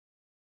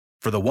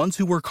For the ones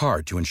who work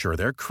hard to ensure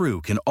their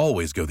crew can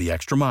always go the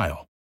extra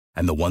mile,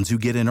 and the ones who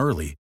get in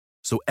early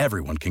so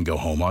everyone can go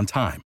home on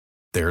time,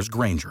 there's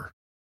Grainger,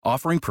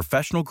 offering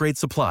professional-grade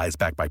supplies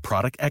backed by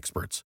product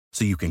experts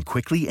so you can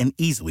quickly and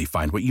easily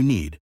find what you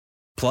need.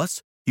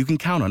 Plus, you can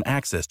count on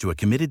access to a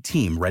committed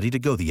team ready to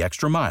go the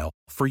extra mile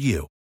for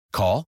you.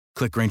 Call,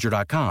 click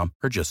Grainger.com,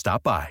 or just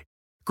stop by.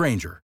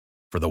 Grainger,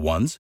 for the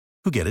ones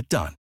who get it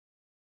done.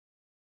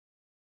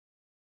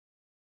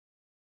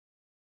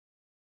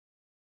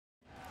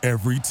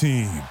 Every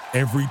team,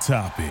 every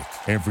topic,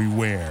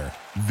 everywhere.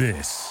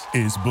 This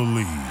is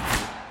Believe.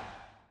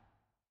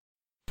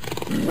 It's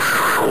it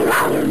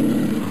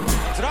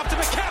off to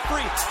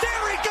McCaffrey.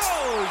 There he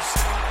goes.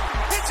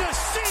 It's a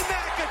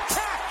C-Mac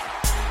attack.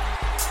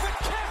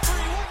 McCaffrey,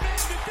 one man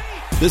to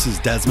beat. This is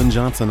Desmond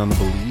Johnson on the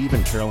Believe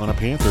in Carolina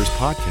Panthers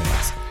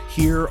podcast,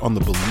 here on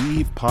the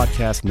Believe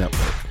Podcast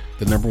Network,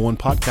 the #1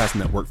 podcast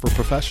network for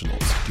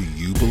professionals. Do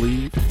you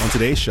believe? On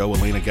today's show,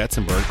 Elena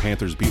Getzenberg,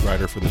 Panthers beat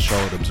writer for the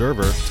Charlotte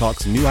Observer,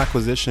 talks new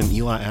acquisition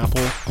Eli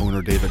Apple,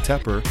 owner David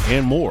Tepper,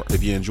 and more.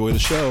 If you enjoy the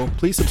show,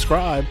 please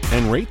subscribe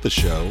and rate the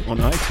show on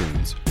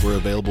iTunes. We're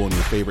available in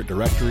your favorite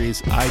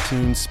directories: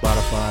 iTunes,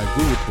 Spotify,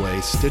 Google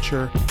Play,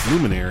 Stitcher,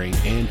 Luminary,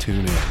 and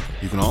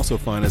TuneIn. You can also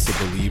find us at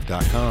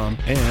Believe.com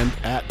and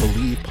at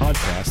Believe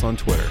Podcasts on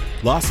Twitter.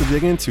 Lots to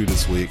dig into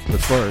this week, but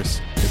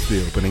first, it's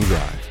the opening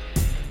drive.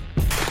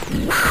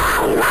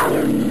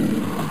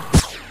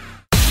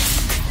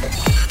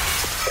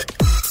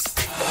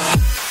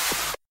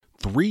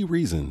 3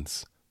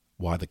 reasons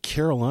why the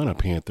Carolina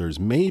Panthers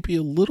may be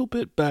a little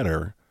bit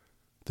better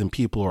than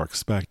people are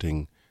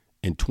expecting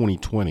in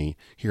 2020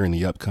 here in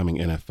the upcoming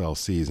NFL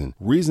season.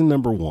 Reason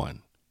number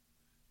 1,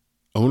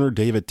 owner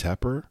David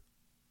Tepper,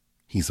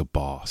 he's a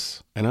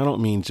boss. And I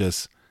don't mean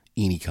just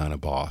any kind of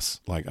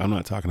boss. Like, I'm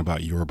not talking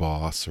about your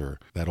boss or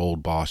that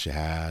old boss you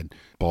had,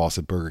 boss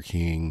at Burger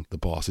King, the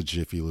boss at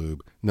Jiffy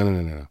Lube.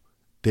 No.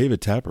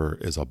 David Tepper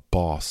is a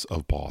boss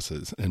of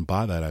bosses. And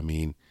by that, I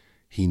mean,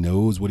 he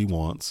knows what he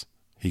wants.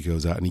 He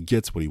goes out and he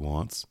gets what he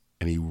wants.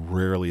 And he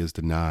rarely is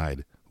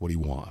denied what he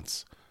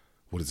wants.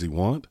 What does he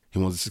want? He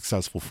wants a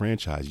successful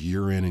franchise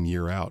year in and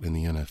year out in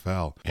the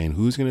NFL. And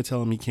who's going to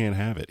tell him he can't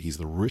have it? He's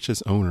the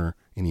richest owner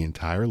in the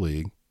entire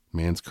league.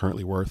 Man's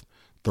currently worth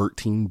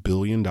 $13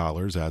 billion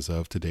as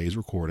of today's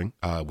recording,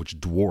 which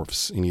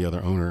dwarfs any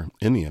other owner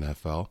in the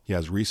NFL. He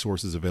has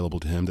resources available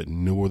to him that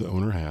no other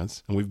owner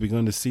has, and we've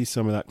begun to see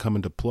some of that come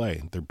into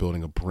play. They're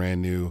building a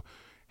brand new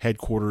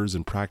headquarters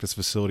and practice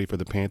facility for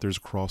the Panthers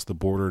across the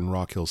border in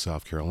Rock Hill,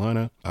 South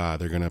Carolina.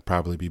 They're going to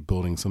probably be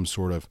building some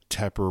sort of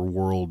Tepper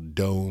World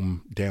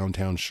Dome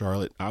downtown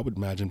Charlotte, I would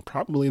imagine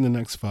probably in the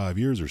next 5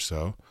 years or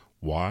so.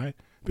 Why?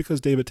 Because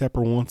David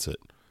Tepper wants it.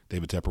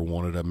 David Tepper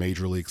wanted a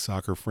Major League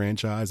Soccer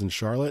franchise in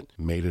Charlotte,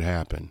 made it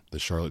happen. The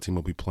Charlotte team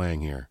will be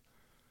playing here.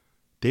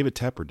 David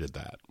Tepper did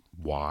that.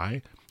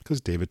 Why?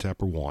 Because David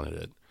Tepper wanted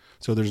it.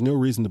 So there's no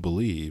reason to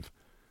believe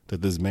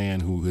that this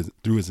man who has,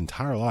 through his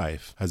entire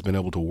life, has been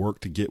able to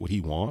work to get what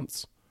he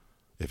wants.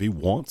 If he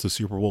wants a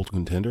Super Bowl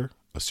contender,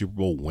 a Super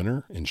Bowl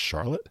winner in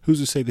Charlotte,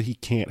 who's to say that he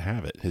can't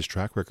have it? His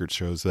track record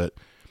shows that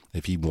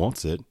if he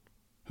wants it,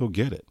 he'll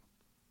get it.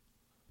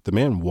 The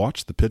man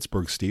watched the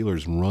Pittsburgh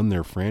Steelers run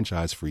their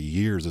franchise for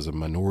years as a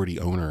minority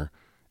owner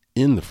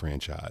in the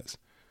franchise.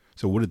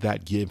 So what did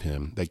that give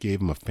him? That gave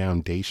him a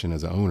foundation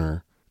as an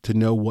owner to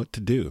know what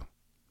to do.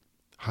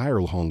 Hire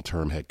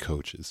long-term head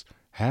coaches.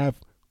 Have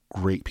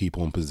great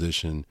people in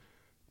position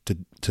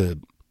to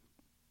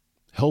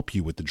help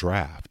you with the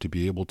draft, to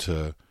be able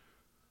to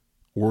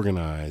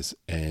organize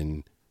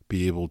and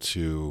be able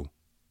to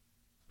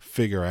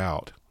figure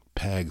out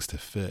pegs to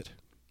fit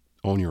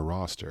on your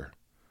roster.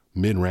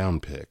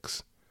 Mid-round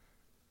picks.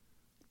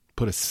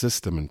 Put a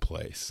system in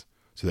place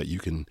so that you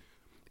can,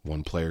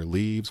 one player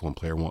leaves, one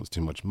player wants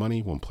too much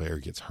money, one player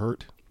gets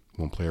hurt,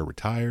 one player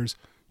retires,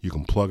 you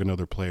can plug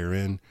another player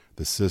in.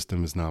 The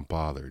system is not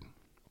bothered.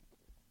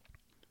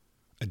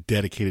 A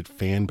dedicated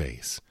fan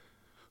base.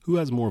 Who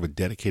has more of a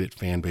dedicated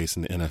fan base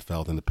in the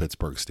NFL than the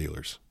Pittsburgh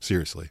Steelers?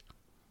 Seriously.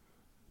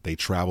 They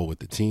travel with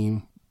the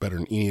team better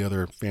than any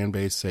other fan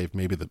base, save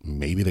maybe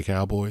the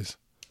Cowboys.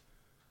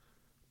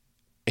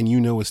 And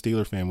you know a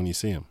Steeler fan when you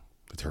see him.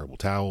 The terrible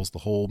towels, the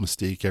whole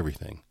mystique,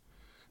 everything.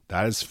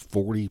 That is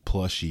 40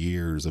 plus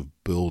years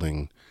of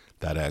building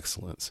that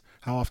excellence.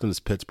 How often does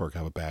Pittsburgh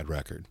have a bad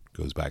record?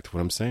 Goes back to what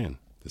I'm saying.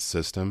 The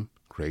system,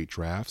 great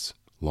drafts,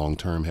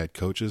 long-term head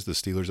coaches. The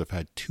Steelers have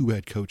had 2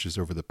 head coaches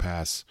over the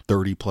past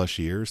 30 plus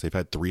years. They've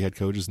had 3 head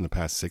coaches in the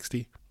past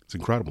 60. It's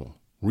incredible.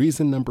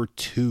 Reason number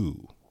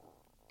 2,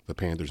 the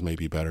Panthers may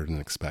be better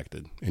than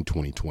expected in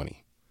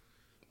 2020.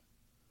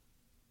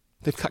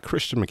 They've got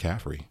Christian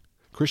McCaffrey.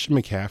 Christian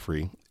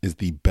McCaffrey is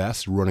the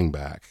best running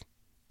back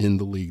in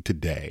the league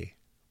today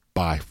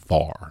by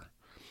far.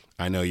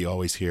 I know you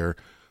always hear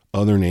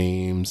other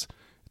names.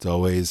 It's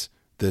always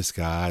this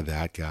guy,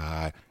 that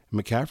guy.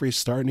 McCaffrey's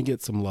starting to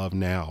get some love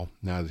now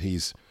that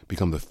he's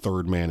become the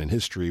 3rd man in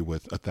history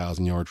with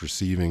 1,000 yards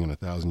receiving and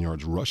 1,000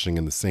 yards rushing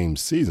in the same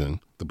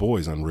season. The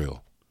boy's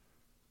unreal.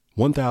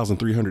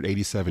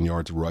 1,387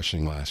 yards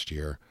rushing last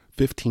year,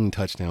 15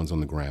 touchdowns on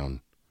the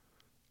ground,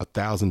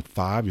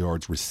 1,005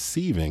 yards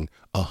receiving,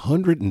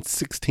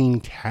 116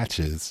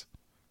 catches,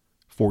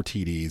 4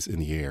 TDs in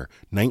the air,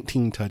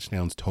 19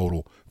 touchdowns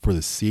total for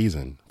the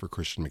season for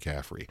Christian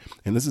McCaffrey.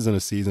 And this is in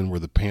a season where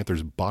the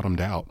Panthers bottomed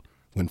out,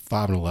 went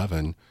 5-11,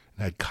 and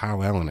had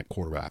Kyle Allen at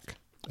quarterback.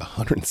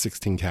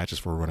 116 catches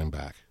for a running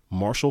back.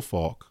 Marshall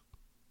Faulk,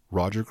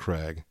 Roger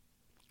Craig,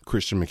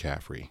 Christian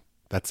McCaffrey.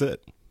 That's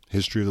it.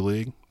 History of the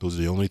league, those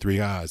are the only 3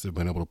 guys that have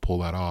been able to pull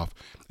that off.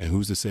 And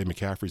who's to say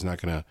McCaffrey's not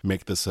going to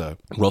make this a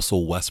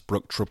Russell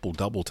Westbrook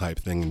triple-double type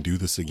thing and do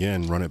this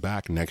again, run it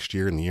back next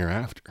year and the year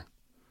after?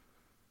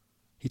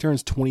 He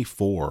turns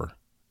 24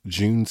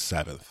 June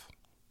 7th.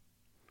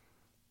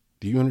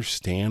 Do you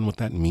understand what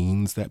that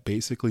means? That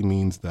basically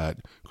means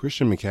that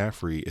Christian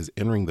McCaffrey is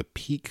entering the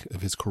peak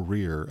of his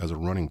career as a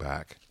running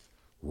back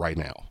right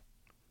now.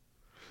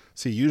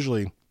 See,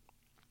 usually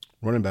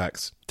running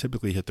backs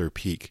typically hit their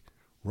peak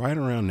right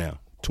around now,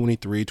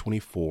 23,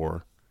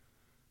 24.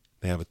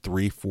 They have a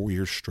 3-4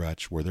 year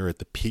stretch where they're at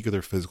the peak of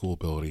their physical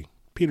ability.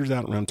 Peters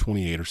out around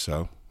 28 or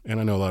so. And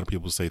I know a lot of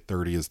people say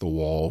 30 is the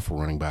wall for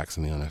running backs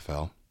in the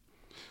NFL.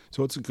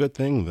 So it's a good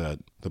thing that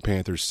the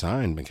Panthers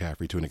signed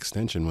McCaffrey to an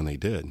extension when they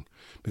did.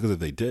 Because if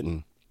they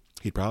didn't,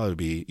 he'd probably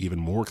be even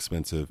more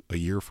expensive a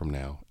year from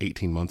now,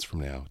 18 months from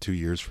now, 2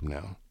 years from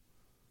now.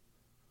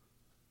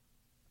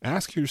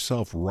 Ask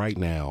yourself right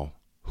now,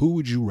 who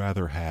would you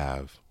rather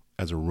have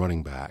as a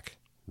running back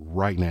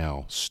right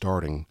now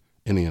starting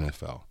in the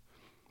NFL?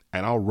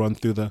 And I'll run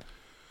through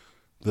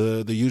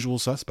the usual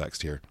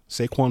suspects here.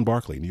 Saquon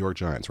Barkley, New York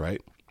Giants,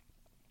 right?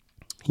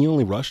 He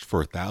only rushed for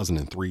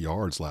 1,003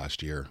 yards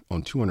last year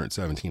on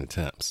 217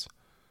 attempts.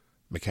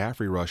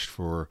 McCaffrey rushed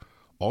for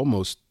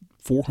almost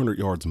 400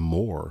 yards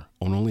more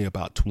on only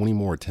about 20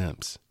 more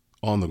attempts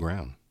on the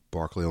ground.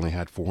 Barkley only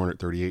had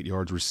 438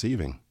 yards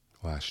receiving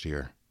last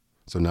year.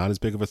 So not as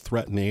big of a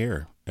threat in the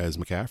air as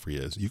McCaffrey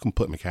is. You can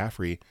put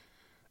McCaffrey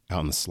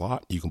out in the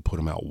slot. You can put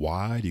him out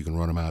wide. You can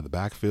run him out of the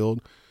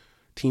backfield.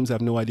 Teams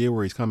have no idea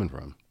where he's coming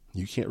from.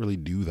 You can't really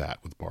do that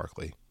with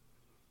Barkley.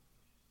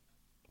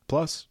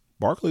 Plus,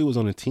 Barkley was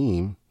on a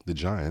team, the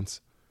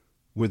Giants,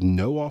 with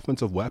no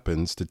offensive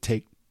weapons to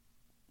take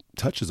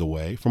touches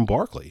away from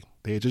Barkley.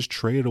 They had just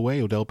traded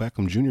away Odell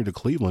Beckham Jr. to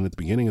Cleveland at the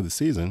beginning of the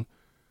season.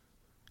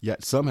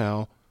 Yet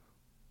somehow,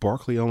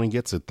 Barkley only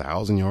gets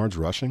 1,000 yards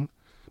rushing.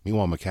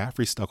 Meanwhile,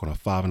 McCaffrey's stuck on a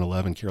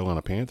 5-11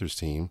 Carolina Panthers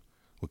team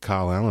with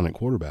Kyle Allen at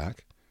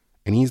quarterback,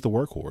 and he's the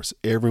workhorse.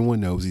 Everyone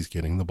knows he's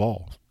getting the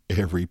ball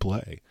every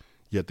play.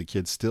 Yet the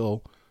kid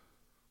still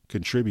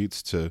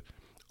contributes to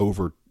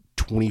over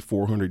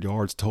 2,400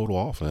 yards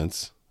total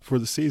offense for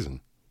the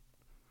season.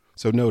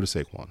 So no to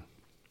Saquon.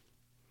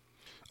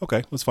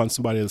 Okay, let's find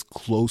somebody that's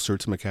closer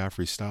to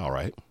McCaffrey's style,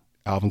 right?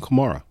 Alvin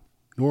Kamara,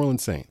 New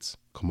Orleans Saints.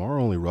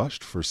 Kamara only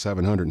rushed for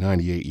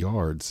 798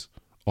 yards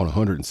on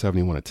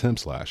 171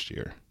 attempts last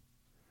year.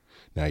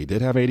 Now, he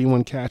did have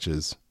 81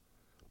 catches,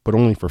 but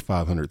only for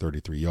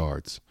 533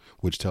 yards,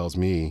 which tells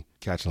me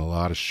catching a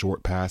lot of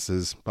short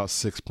passes, about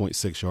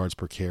 6.6 yards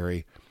per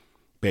carry,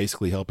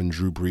 basically helping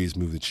Drew Brees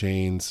move the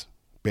chains,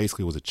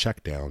 basically was a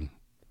check down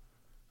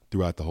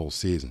throughout the whole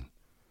season.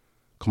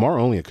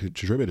 Kamara only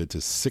contributed to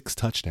 6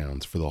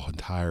 touchdowns for the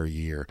entire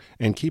year.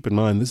 And keep in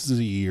mind, this is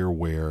a year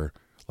where,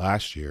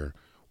 last year,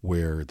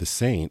 where the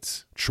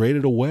Saints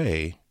traded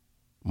away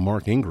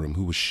Mark Ingram,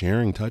 who was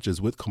sharing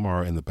touches with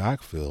Kamara in the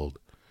backfield,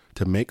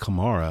 to make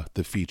Kamara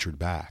the featured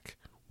back.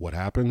 What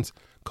happens?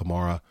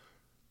 Kamara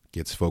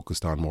gets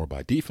focused on more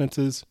by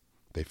defenses.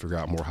 They figure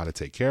out more how to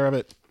take care of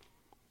it.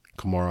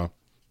 Kamara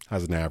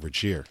has an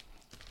average year.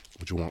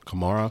 Would you want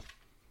Kamara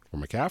or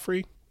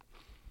McCaffrey?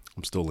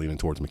 I'm still leaning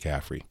towards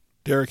McCaffrey.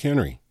 Derrick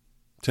Henry,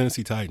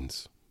 Tennessee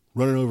Titans,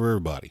 running over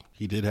everybody.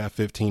 He did have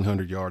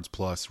 1,500 yards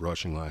plus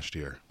rushing last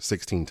year,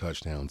 16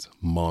 touchdowns,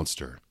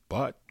 monster.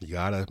 But you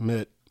got to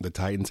admit, the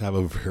Titans have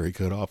a very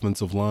good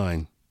offensive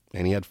line,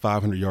 and he had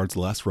 500 yards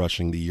less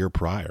rushing the year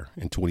prior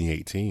in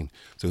 2018.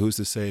 So who's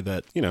to say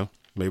that,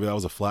 maybe that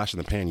was a flash in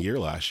the pan year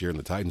last year and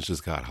the Titans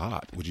just got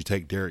hot. Would you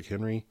take Derrick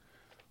Henry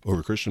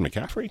over Christian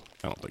McCaffrey?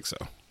 I don't think so.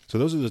 So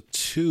those are the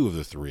 2 of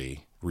the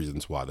 3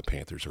 reasons why the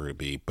Panthers are going to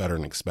be better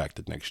than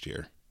expected next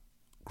year.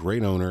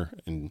 Great owner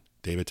in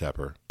David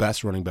Tepper,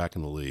 best running back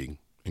in the league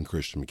in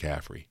Christian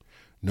McCaffrey.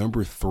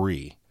 Number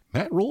 3,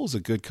 Matt Rule is a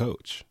good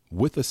coach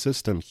with a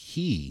system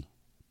he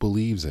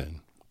believes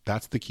in.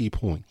 That's the key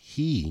point.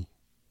 He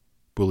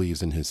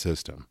believes in his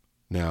system.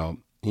 Now,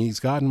 he's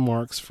gotten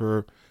marks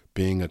for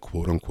being a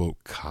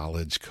quote-unquote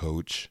college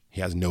coach.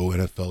 He has no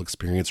NFL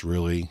experience,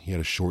 really. He had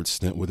a short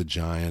stint with the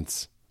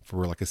Giants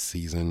for like a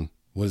season.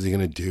 What is he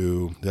going to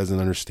do? Doesn't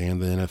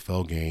understand the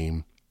NFL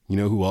game. You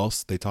know who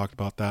else they talked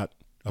about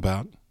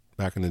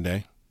back in the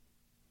day?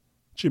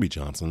 Jimmy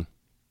Johnson.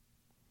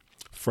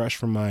 Fresh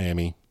from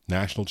Miami,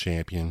 national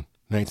champion,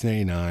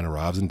 1989,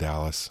 arrives in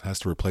Dallas, has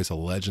to replace a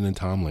legend in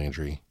Tom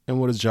Landry. And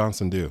what does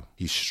Johnson do?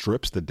 He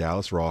strips the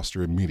Dallas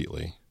roster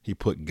immediately. He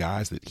put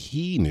guys that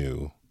he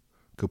knew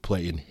could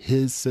play in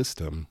his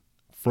system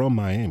from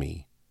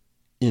Miami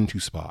into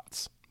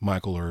spots.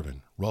 Michael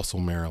Irvin, Russell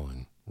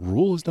Maryland.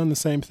 Rule has done the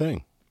same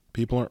thing.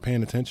 People aren't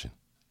paying attention.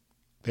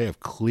 They have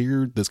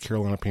cleared this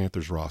Carolina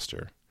Panthers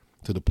roster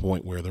to the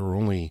point where there were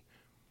only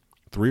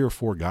 3 or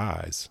 4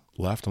 guys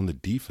left on the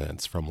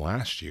defense from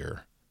last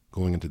year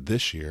going into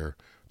this year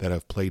that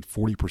have played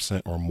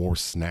 40% or more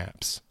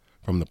snaps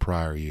from the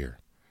prior year.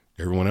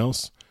 Everyone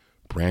else,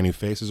 brand new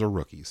faces or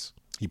rookies.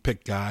 He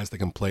picked guys that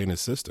can play in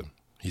his system.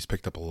 He's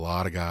picked up a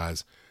lot of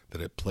guys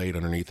that had played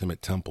underneath him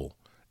at Temple,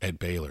 at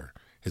Baylor.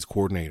 His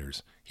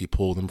coordinators, he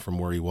pulled them from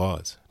where he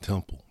was.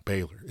 Temple,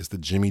 Baylor, is the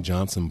Jimmy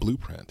Johnson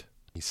blueprint.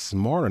 He's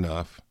smart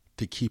enough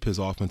to keep his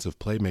offensive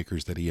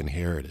playmakers that he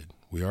inherited.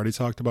 We already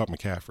talked about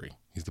McCaffrey.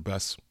 He's the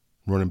best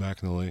running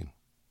back in the league.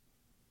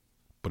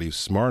 But he was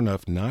smart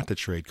enough not to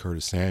trade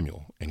Curtis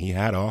Samuel, and he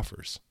had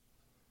offers.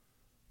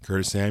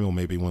 Curtis Samuel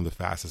may be one of the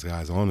fastest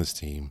guys on this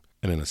team,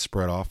 and in a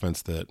spread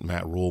offense that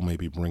Matt Rule may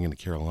be bringing to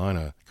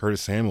Carolina,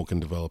 Curtis Samuel can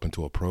develop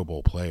into a Pro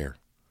Bowl player.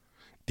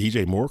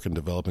 DJ Moore can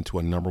develop into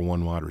a number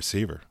 1 wide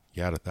receiver.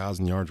 He had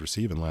 1,000 yards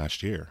receiving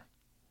last year.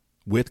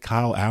 With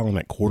Kyle Allen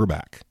at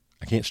quarterback,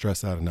 I can't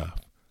stress that enough.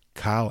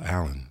 Kyle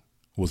Allen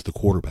was the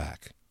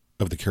quarterback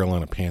of the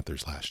Carolina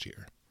Panthers last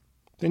year.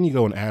 Then you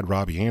go and add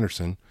Robbie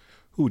Anderson,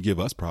 who would give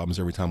us problems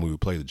every time we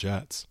would play the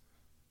Jets.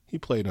 He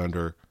played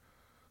under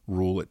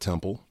Rule at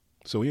Temple,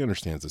 so he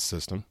understands the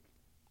system.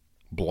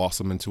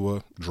 Blossom into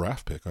a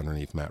draft pick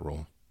underneath Matt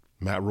Rule.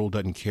 Matt Rule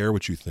doesn't care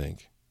what you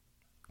think.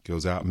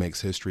 Goes out,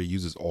 makes history,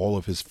 uses all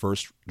of his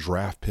first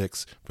draft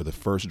picks for the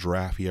first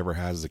draft he ever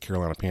has as a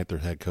Carolina Panther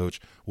head coach.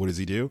 What does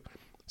he do?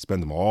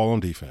 Spend them all on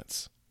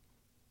defense.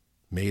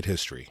 Made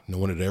history. No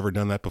one had ever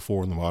done that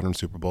before in the modern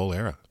Super Bowl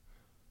era.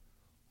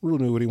 Rule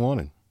knew what he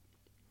wanted.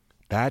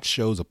 That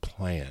shows a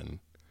plan.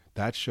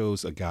 That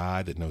shows a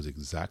guy that knows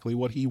exactly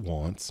what he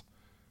wants.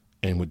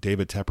 And with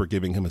David Tepper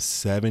giving him a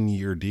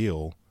 7-year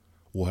deal,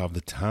 we'll have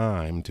the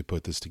time to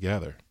put this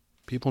together.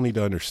 People need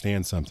to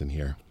understand something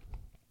here.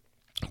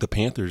 The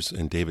Panthers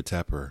and David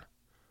Tepper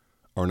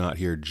are not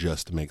here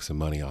just to make some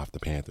money off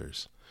the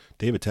Panthers.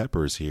 David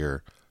Tepper is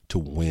here to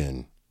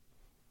win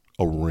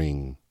a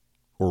ring,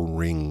 or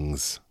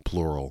rings,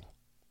 plural.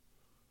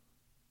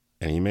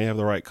 And he may have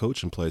the right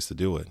coach in place to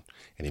do it.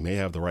 And he may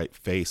have the right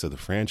face of the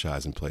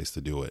franchise in place to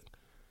do it.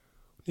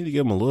 We need to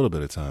give him a little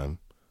bit of time.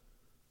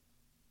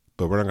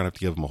 But we're not going to have to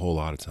give him a whole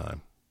lot of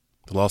time.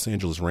 The Los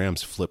Angeles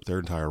Rams flipped their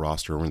entire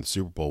roster over in the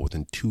Super Bowl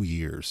within 2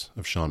 years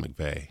of Sean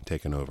McVay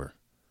taking over.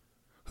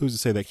 Who's to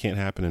say that can't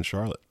happen in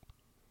Charlotte?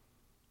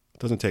 It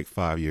doesn't take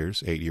 5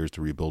 years, 8 years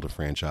to rebuild a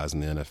franchise in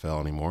the NFL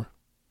anymore.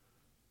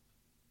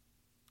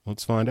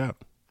 Let's find out.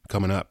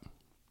 Coming up,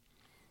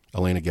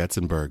 Elena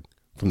Getzenberg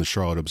from the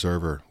Charlotte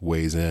Observer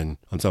weighs in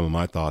on some of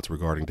my thoughts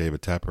regarding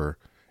David Tepper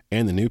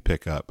and the new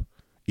pickup,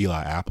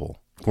 Eli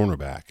Apple,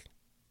 cornerback,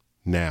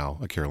 now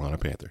a Carolina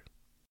Panther.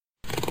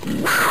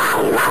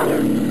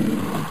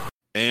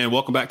 And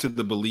welcome back to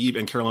the Believe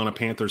in Carolina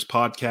Panthers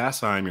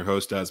podcast. I am your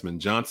host,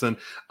 Desmond Johnson.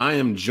 I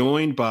am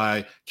joined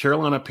by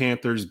Carolina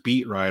Panthers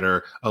beat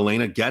writer,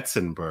 Elena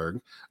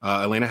Getzenberg.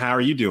 Elena, how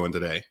are you doing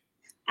today?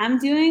 I'm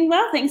doing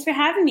well. Thanks for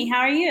having me.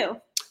 How are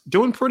you?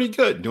 Doing pretty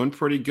good.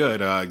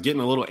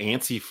 Getting a little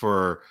antsy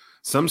for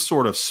some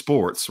sort of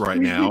sports right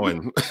now.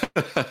 And,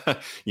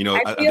 you know,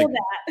 I feel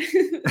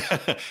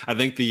that. I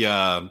think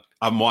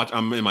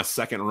I'm in my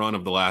second run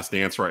of The Last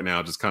Dance right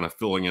now, just kind of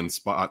filling in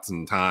spots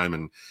and time,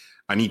 and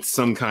I need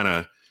some kind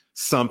of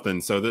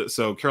something.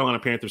 So Carolina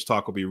Panthers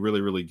talk will be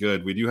really, really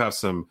good. We do have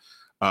some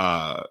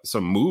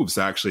moves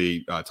to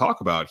actually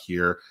talk about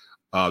here.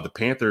 The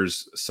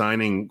Panthers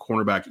signing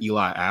cornerback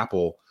Eli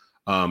Apple,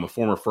 a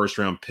former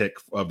first-round pick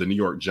of the New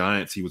York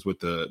Giants. He was with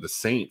the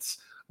Saints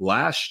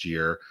last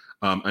year.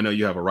 I know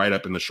you have a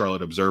write-up in the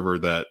Charlotte Observer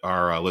that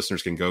our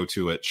listeners can go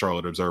to at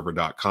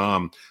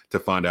charlotteobserver.com to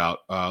find out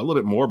a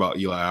little bit more about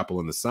Eli Apple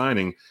and the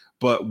signing.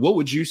 But what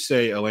would you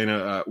say,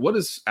 Elena, what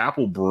does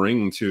Apple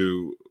bring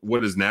to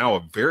what is now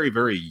a very,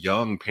 very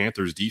young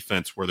Panthers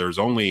defense where I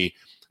believe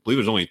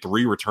there's only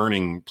 3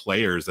 returning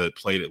players that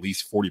played at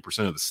least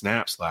 40% of the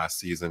snaps last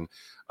season.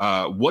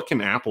 What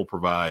can Apple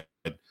provide,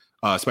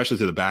 especially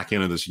to the back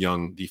end of this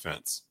young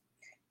defense?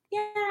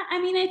 Yeah, I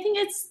mean, I think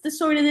it's the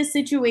sort of the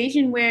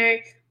situation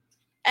where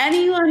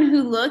anyone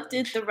who looked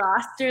at the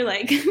roster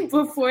like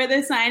before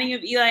the signing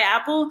of Eli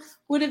Apple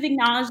would have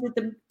acknowledged that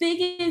the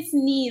biggest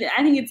need,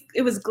 I think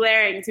it was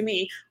glaring to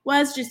me,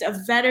 was just a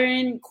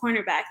veteran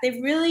cornerback.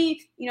 They've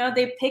really,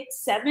 they picked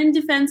 7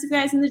 defensive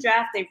guys in the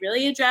draft. They've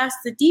really addressed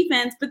the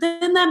defense, but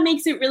then that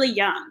makes it really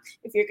young.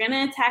 If you're going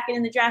to attack it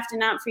in the draft and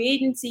not free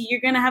agency,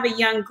 you're going to have a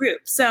young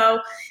group. So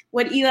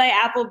what Eli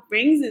Apple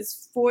brings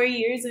is 4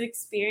 years of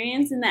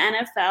experience in the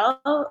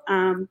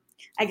NFL.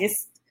 I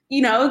guess,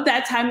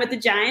 that time with the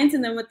Giants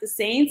and then with the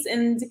Saints.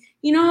 And,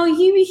 he's had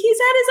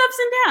his ups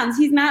and downs.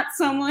 He's not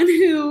someone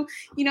who,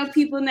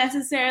 people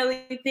necessarily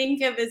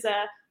think of as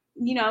a,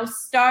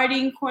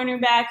 starting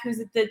cornerback who's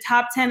at the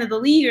top 10 of the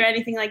league or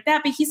anything like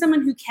that. But he's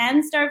someone who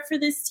can start for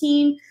this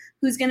team,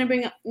 who's going to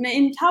bring up,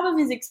 in top of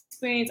his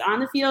experience on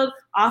the field,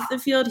 off the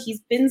field. He's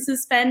been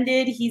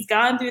suspended. He's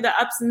gone through the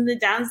ups and the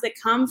downs that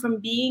come from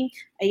being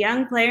a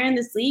young player in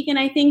this league. And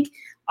I think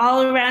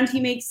all around, he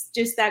makes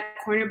just that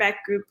cornerback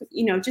group,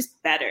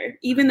 just better.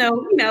 Even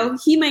though,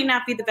 he might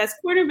not be the best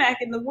quarterback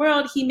in the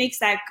world, he makes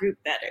that group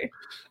better.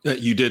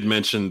 You did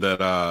mention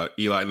that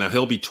Eli, now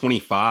he'll be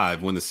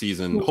 25 when the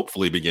season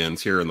hopefully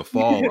begins here in the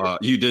fall.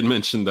 You did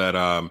mention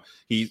that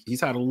he's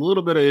had a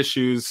little bit of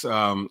issues,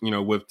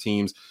 with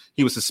teams.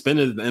 He was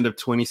suspended at the end of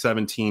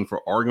 2017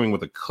 for arguing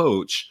with a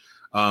coach.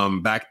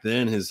 Back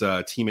then, his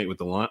teammate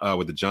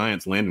with the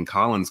Giants, Landon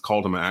Collins,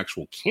 called him an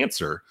actual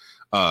cancer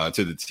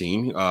to the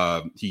team.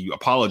 He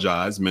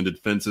apologized, mended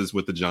fences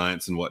with the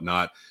Giants and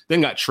whatnot,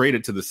 then got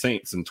traded to the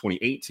Saints in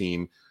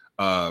 2018.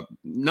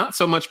 Not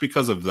so much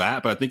because of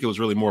that, but I think it was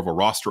really more of a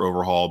roster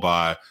overhaul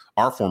by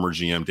our former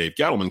GM, Dave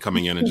Gettleman,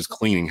 coming in and just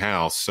cleaning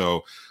house.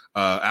 So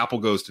Apple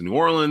goes to New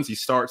Orleans. He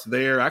starts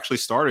there, actually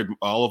started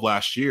all of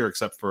last year,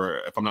 except for,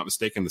 if I'm not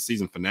mistaken, the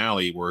season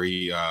finale where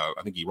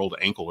I think he rolled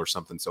an ankle or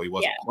something, so he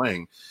wasn't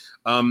playing.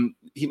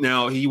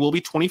 He will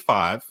be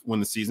 25 when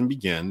the season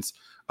begins.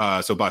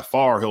 So by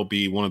far, he'll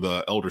be one of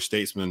the elder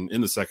statesmen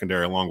in the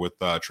secondary, along with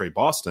Trey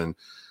Boston.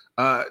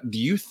 Do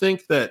you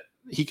think that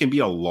he can be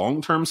a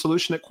long-term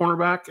solution at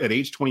cornerback at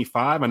age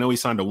 25? I know he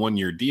signed a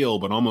 1-year deal,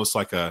 but almost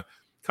like a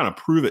kind of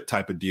prove-it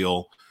type of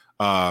deal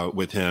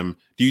with him.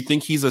 Do you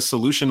think he's a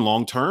solution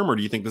long-term, or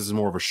do you think this is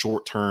more of a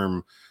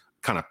short-term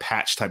kind of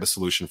patch type of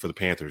solution for the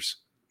Panthers?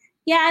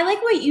 Yeah, I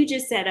like what you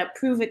just said, a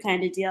prove-it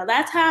kind of deal.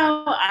 That's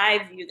how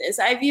I view this.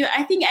 I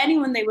think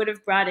anyone they would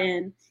have brought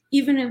in,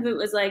 even if it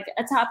was like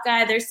a top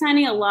guy, they're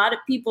signing a lot of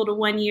people to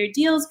 1-year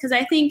deals because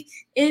I think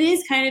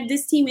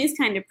this team is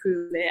kind of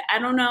prove it. I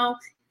don't know.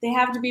 They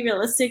have to be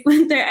realistic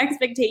with their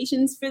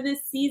expectations for this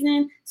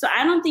season. So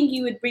I don't think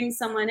you would bring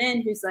someone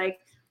in who's like,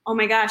 oh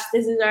my gosh,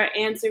 this is our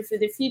answer for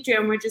the future,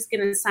 and we're just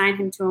going to sign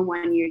him to a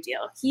 1-year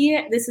deal.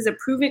 This is a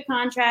prove-it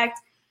contract,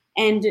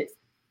 and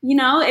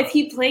if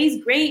he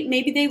plays great,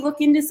 maybe they look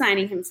into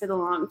signing him for the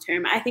long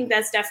term. I think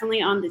that's definitely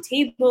on the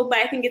table, but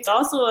I think it's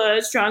also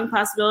a strong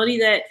possibility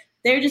that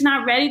they're just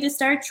not ready to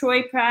start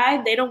Troy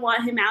Pride. They don't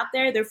want him out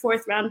there, their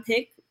 4th-round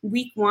pick,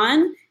 week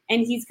 1,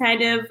 and he's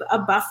kind of a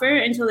buffer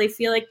until they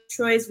feel like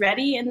Troy's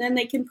ready, and then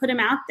they can put him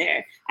out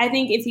there. I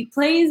think if he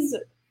plays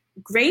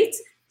great,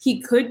 he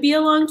could be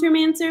a long-term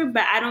answer,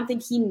 but I don't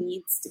think he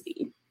needs to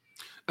be.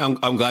 I'm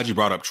glad you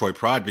brought up Troy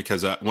Pride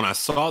because when I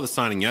saw the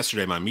signing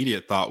yesterday, my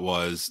immediate thought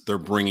was they're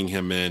bringing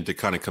him in to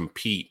kind of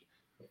compete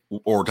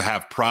or to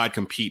have Pride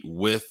compete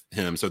with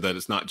him so that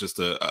it's not just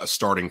a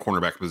starting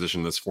cornerback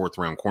position. This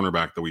 4th-round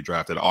cornerback that we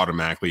drafted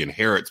automatically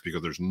inherits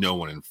because there's no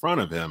one in front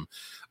of him.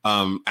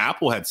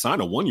 Apple had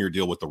signed a 1-year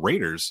deal with the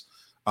Raiders,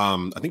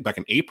 I think back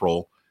in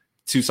April.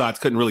 Two sides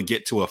couldn't really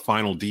get to a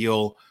final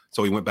deal,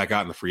 so he went back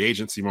out in the free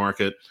agency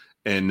market.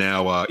 And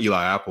now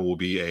Eli Apple will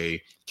be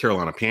a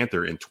Carolina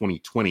Panther in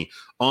 2020.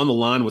 On the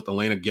line with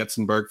Elena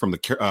Getzenberg from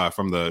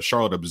the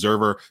Charlotte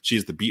Observer.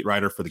 She's the beat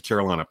writer for the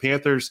Carolina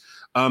Panthers.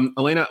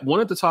 Elena,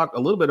 wanted to talk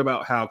a little bit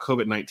about how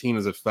COVID-19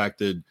 has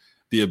affected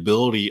the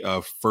ability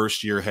of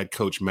first-year head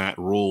coach Matt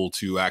Rhule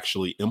to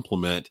actually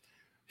implement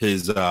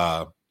his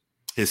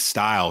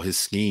style, his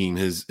scheme,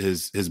 his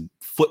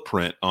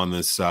footprint on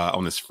this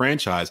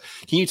franchise.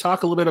 Can you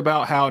talk a little bit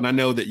about how? And I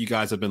know that you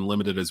guys have been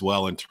limited as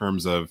well in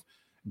terms of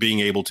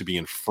being able to be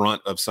in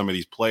front of some of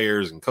these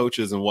players and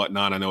coaches and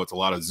whatnot. I know it's a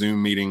lot of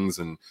Zoom meetings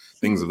and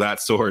things of that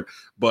sort,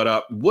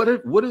 but what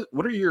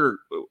are your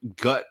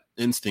gut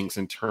instincts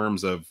in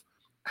terms of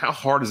how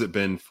hard has it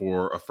been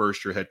for a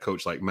first-year head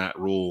coach like Matt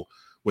Rhule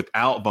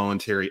without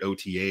voluntary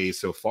OTAs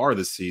so far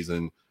this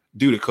season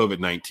due to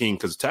COVID-19?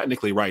 Because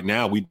technically right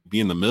now we'd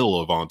be in the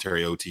middle of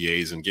voluntary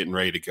OTAs and getting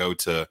ready to go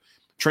to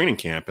training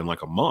camp in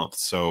like a month.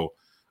 So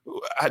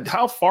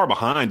how far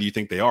behind do you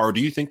think they are? Or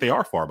do you think they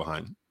are far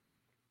behind?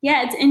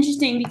 Yeah, it's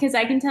interesting because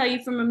I can tell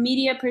you from a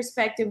media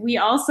perspective, we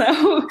also,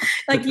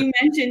 like you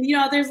mentioned,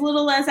 there's a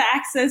little less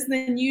access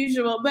than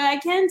usual. But I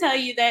can tell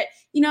you that,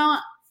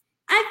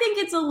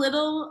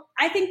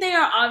 I think they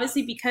are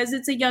obviously, because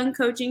it's a young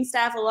coaching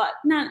staff, a lot,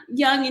 not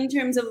young in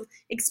terms of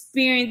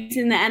experience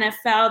in the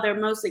NFL. They're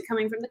mostly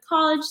coming from the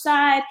college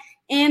side.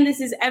 And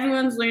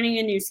everyone's learning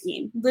a new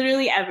scheme,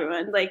 literally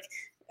everyone.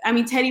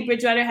 Teddy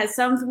Bridgewater has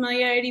some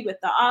familiarity with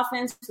the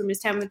offense from his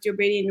time with Joe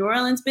Brady in New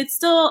Orleans, but it's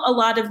still a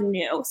lot of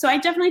new. So I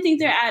definitely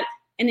think they're at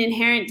an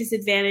inherent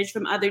disadvantage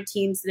from other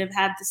teams that have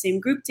had the same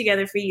group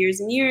together for years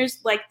and years,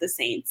 like the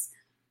Saints.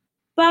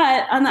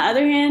 But on the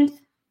other hand,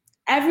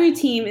 every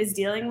team is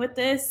dealing with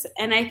this.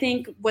 And I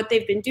think what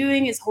they've been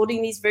doing is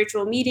holding these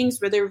virtual meetings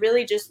where they're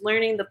really just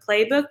learning the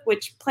playbook,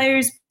 which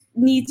players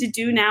need to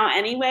do now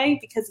anyway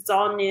because it's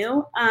all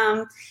new.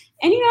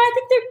 I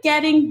think they're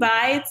getting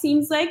by. It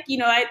seems like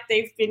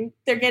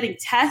they're getting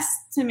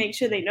tests to make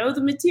sure they know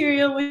the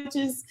material, which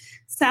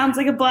sounds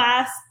like a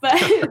blast. But I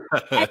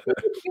think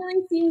it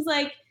really seems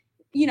like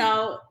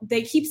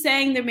they keep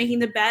saying they're making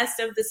the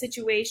best of the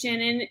situation,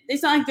 and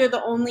it's not like they're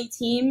the only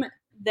team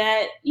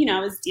that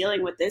is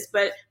dealing with this.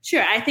 But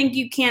sure, I think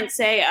you can't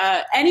say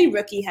any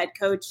rookie head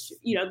coach.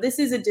 This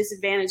is a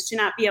disadvantage to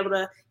not be able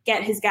to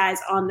get his guys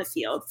on the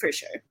field for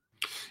sure.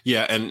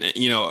 Yeah, and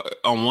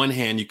on one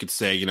hand, you could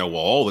say, well,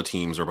 all the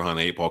teams are behind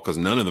the eight ball because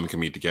none of them can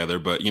meet together.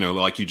 But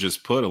like you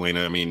just put,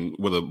 Elena, I mean,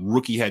 with a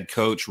rookie head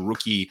coach,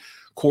 rookie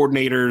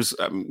coordinators,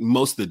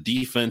 most of the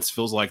defense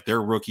feels like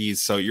they're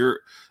rookies. So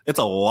it's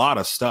a lot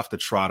of stuff to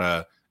try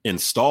to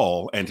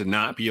install, and to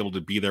not be able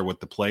to be there with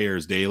the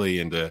players daily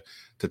and to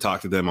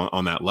talk to them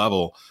on that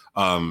level.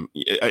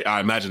 I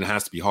imagine it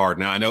has to be hard.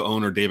 Now, I know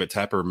owner David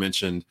Tepper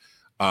mentioned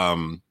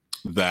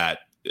that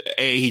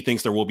he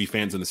thinks there will be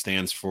fans in the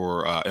stands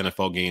for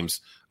NFL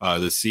games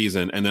this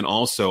season. And then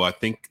also, I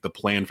think the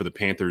plan for the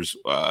Panthers,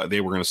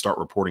 they were going to start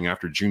reporting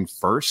after June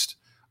 1st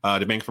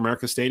to Bank of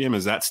America Stadium.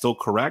 Is that still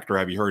correct, or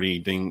have you heard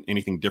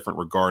anything different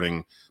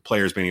regarding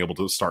players being able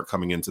to start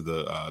coming into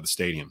the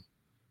stadium?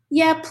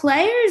 Yeah,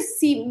 players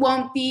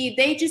won't be.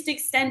 They just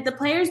extend. The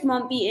players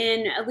won't be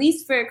in at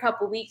least for a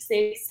couple weeks.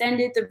 They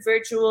extended the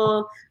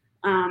virtual,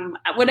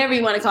 whatever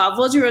you want to call it,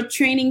 virtual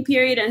training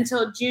period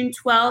until June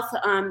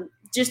 12th.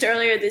 Just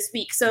earlier this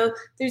week. So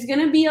there's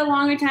going to be a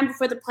longer time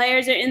before the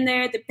players are in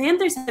there. The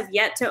Panthers have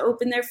yet to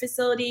open their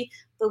facility.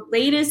 The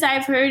latest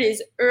I've heard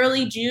is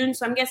early June.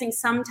 So I'm guessing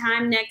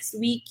sometime next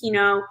week,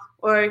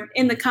 or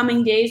in the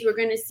coming days, we're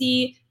going to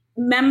see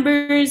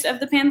members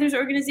of the Panthers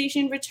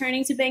organization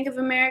returning to Bank of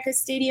America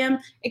Stadium.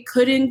 It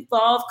could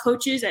involve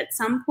coaches at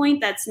some point.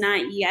 That's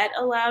not yet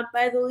allowed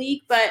by the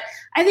league, but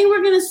I think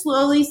we're going to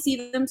slowly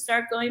see them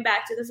start going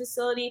back to the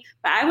facility.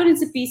 But I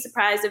wouldn't be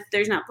surprised if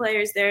there's not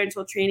players there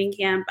until training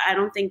camp. I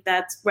don't think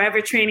that's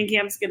wherever training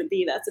camp is going to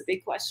be. That's a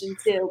big question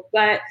too.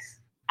 But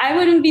I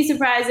wouldn't be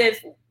surprised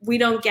if we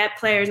don't get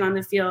players on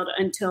the field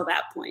until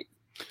that point.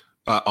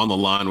 On the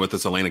line with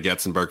us, Elena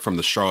Getzenberg from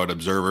the Charlotte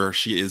Observer.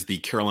 She is the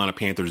Carolina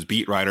Panthers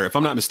beat writer. If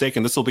I'm not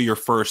mistaken, this will be your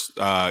first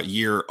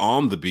year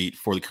on the beat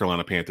for the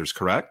Carolina Panthers,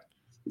 correct?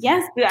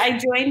 Yes, I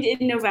joined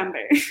in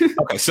November.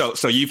 Okay,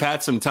 so you've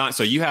had some time.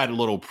 So you had a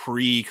little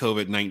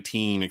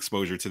pre-COVID-19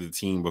 exposure to the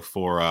team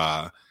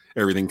before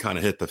everything kind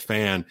of hit the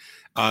fan.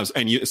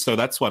 So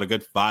that's what, a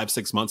good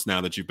 5-6 months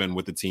now that you've been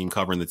with the team,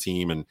 covering the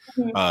team, and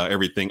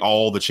everything,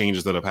 all the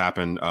changes that have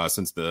happened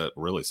since the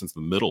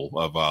middle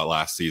of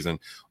last season.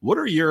 What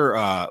are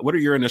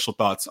your initial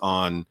thoughts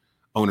on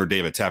owner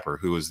David Tepper,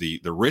 who is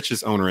the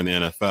richest owner in the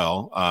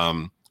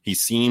NFL? He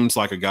seems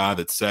like a guy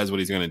that says what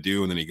he's going to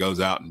do, and then he goes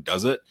out and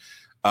does it.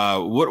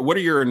 What are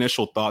your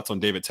initial thoughts on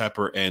David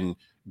Tepper, and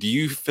do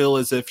you feel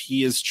as if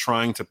he is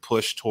trying to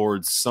push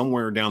towards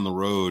somewhere down the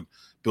road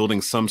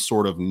building some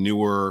sort of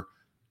newer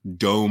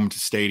domed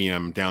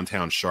stadium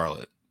downtown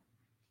Charlotte?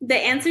 The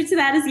answer to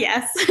that is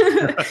yes.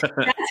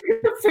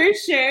 That's for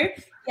sure.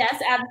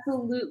 Yes,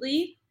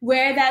 absolutely.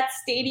 Where that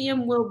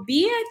stadium will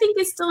be, I think,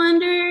 is still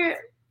under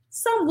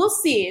some. We'll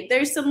see.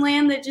 There's some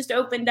land that just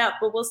opened up,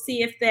 but we'll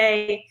see if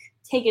they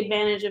take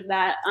advantage of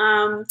that.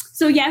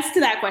 So yes to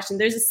that question.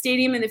 There's a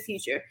stadium in the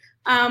future.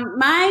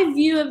 My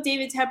view of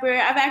David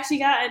Tepper, I've actually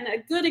gotten a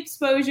good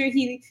exposure.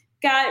 He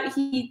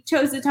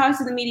chose to talk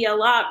to the media a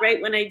lot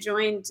right when I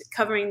joined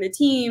covering the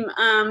team.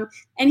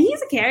 And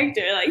he's a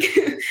character. Like,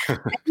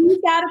 he's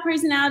got a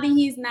personality.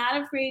 He's not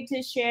afraid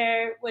to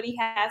share what he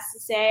has to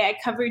say. I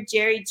covered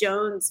Jerry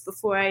Jones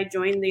before I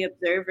joined the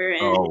Observer.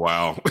 And oh,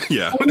 wow.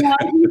 Yeah.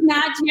 He's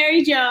not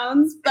Jerry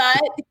Jones,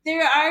 but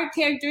there are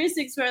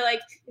characteristics where, like,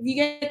 if you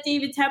get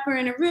David Tepper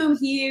in a room,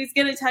 he's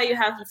going to tell you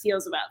how he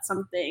feels about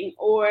something,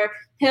 or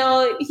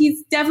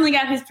he's definitely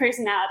got his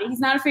personality.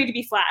 He's not afraid to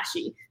be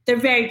flashy. They're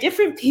very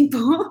different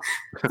people,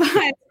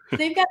 but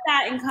they've got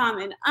that in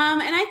common. And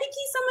I think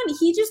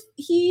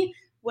he's someone,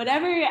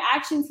 whatever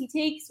actions he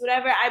takes,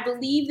 whatever, I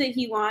believe that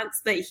he wants,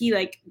 that he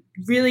like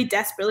really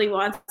desperately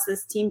wants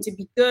this team to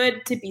be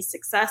good, to be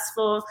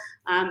successful,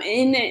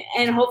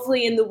 and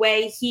hopefully in the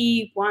way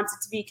he wants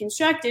it to be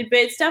constructed. But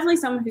it's definitely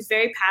someone who's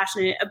very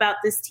passionate about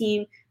this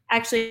team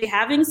actually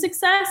having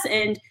success,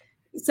 and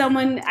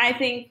someone I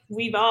think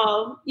we've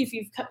all, if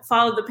you've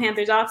followed the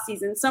Panthers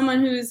offseason,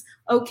 someone who's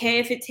okay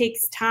if it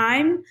takes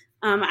time.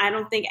 I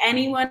don't think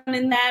anyone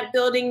in that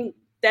building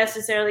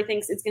necessarily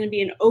thinks it's going to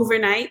be an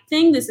overnight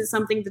thing. This is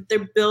something that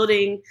they're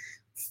building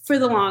for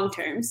the long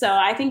term. So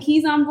I think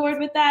he's on board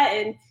with that,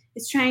 and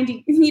is trying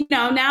to,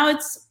 now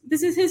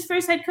this is his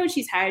first head coach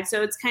he's hired.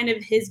 So it's kind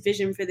of his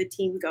vision for the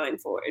team going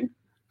forward.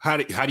 How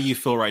do you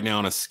feel right now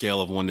on a scale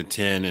of 1 to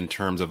 10 in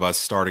terms of us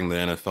starting the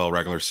NFL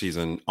regular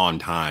season on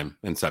time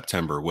in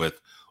September,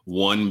 with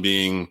 1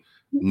 being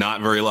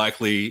not very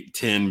likely,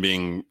 10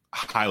 being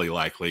highly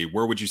likely?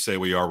 Where would you say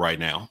we are right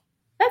now?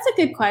 That's a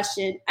good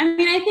question. I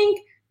mean, I think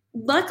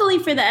luckily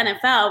for the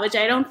NFL, which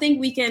I don't think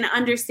we can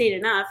understate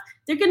enough,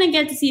 they're going to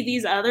get to see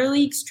these other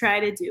leagues try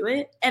to do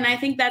it. And I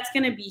think that's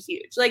going to be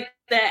huge. Like,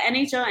 the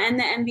NHL and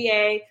the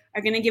NBA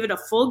are going to give it a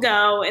full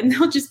go, and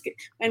they'll just,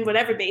 and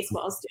whatever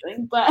baseball is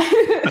doing, but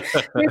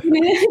we're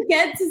going to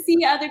get to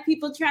see other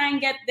people try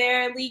and get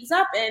their leagues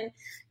up. And,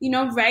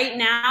 right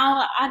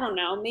now, I don't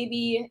know,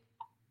 maybe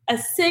a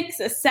 6,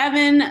 a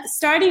 7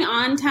 starting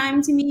on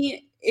time to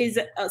me is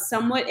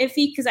somewhat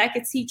iffy, because I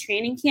could see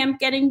training camp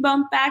getting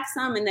bumped back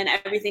some, and then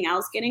everything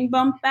else getting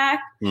bumped back.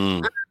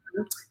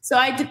 So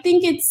I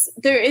think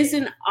there is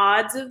an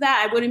odds of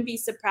that. I wouldn't be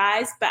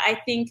surprised, but I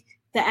think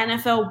the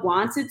NFL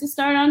wants it to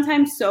start on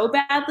time so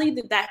badly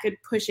that could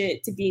push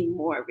it to being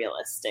more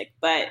realistic.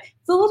 But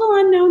it's a little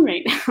unknown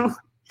right now.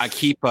 I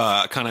keep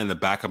kind of in the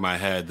back of my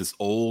head this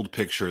old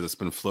picture that's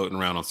been floating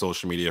around on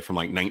social media from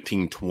like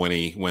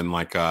 1920 when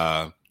like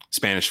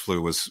Spanish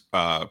flu was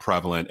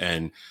prevalent,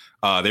 and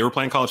they were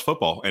playing college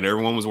football and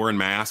everyone was wearing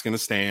masks in the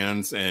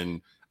stands,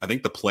 and I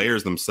think the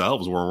players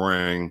themselves were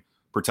wearing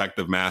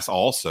protective masks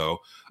also.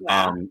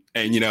 Yeah.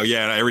 And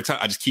every time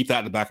I just keep that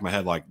in the back of my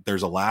head, like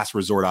there's a last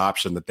resort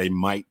option that the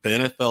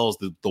NFL is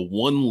the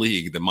one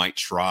league that might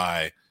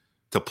try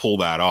to pull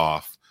that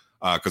off,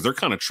 because they're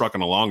kind of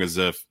trucking along as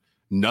if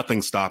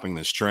nothing's stopping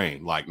this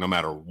train, like no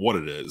matter what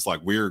it is. Like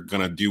we're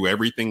gonna do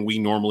everything we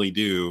normally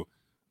do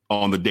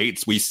on the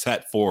dates we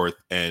set forth,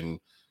 and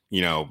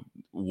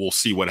we'll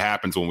see what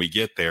happens when we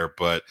get there.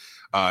 But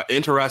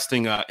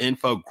interesting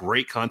info,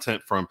 great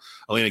content from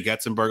Alaina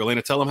Getzenberg.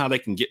 Alaina, tell them how they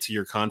can get to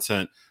your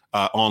content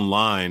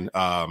online,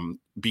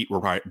 beat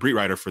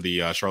writer for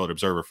the Charlotte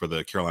Observer for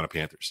the Carolina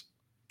Panthers.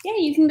 Yeah,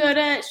 you can go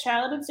to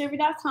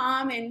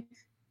charlotteobserver.com and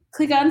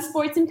click on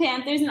Sports and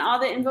Panthers, and all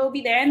the info will be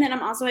there. And then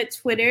I'm also on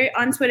Twitter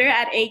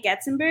at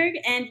 @Getzenberg.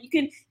 And you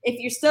can, if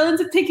you're still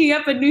into picking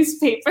up a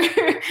newspaper,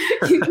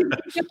 you can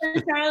pick up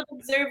the Charlotte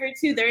Observer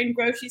too. They're in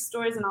grocery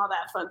stores and all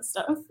that fun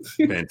stuff.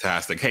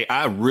 Fantastic. Hey,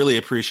 I really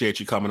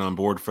appreciate you coming on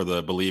board for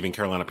the Believe in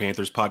Carolina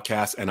Panthers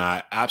podcast. And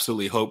I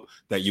absolutely hope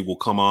that you will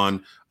come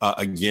on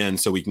again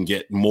so we can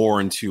get more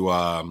into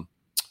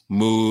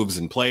moves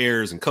and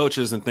players and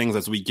coaches and things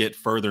as we get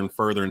further and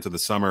further into the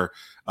summer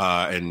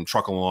and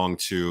truck along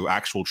to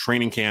actual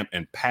training camp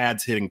and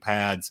hitting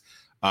pads.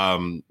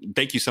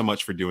 Thank you so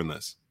much for doing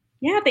this.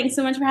 Yeah, thanks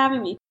so much for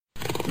having me.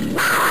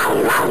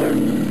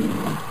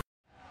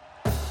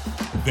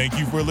 Thank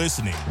you for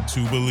listening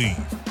to Believe.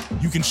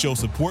 You can show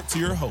support to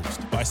your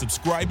host by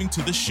subscribing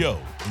to the show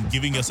and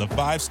giving us a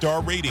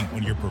 5-star rating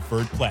on your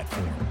preferred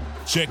platform.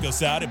 Check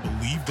us out at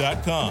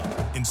Believe.com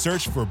and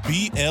search for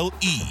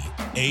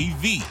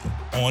BLEAV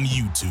on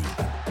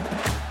YouTube.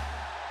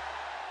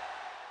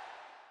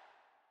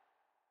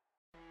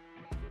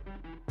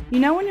 You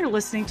know when you're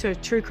listening to a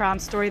true crime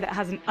story that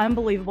has an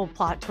unbelievable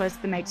plot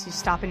twist that makes you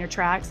stop in your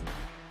tracks?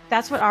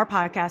 That's what our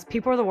podcast,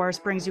 People Are the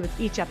Worst, brings you with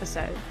each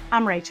episode.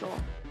 I'm Rachel.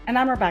 And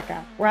I'm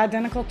Rebecca. We're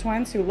identical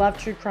twins who love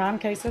true crime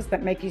cases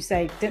that make you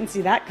say, didn't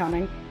see that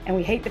coming, and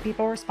we hate the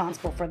people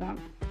responsible for them.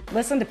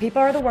 Listen to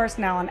People Are the Worst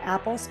now on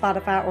Apple,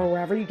 Spotify, or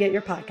wherever you get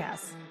your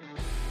podcasts.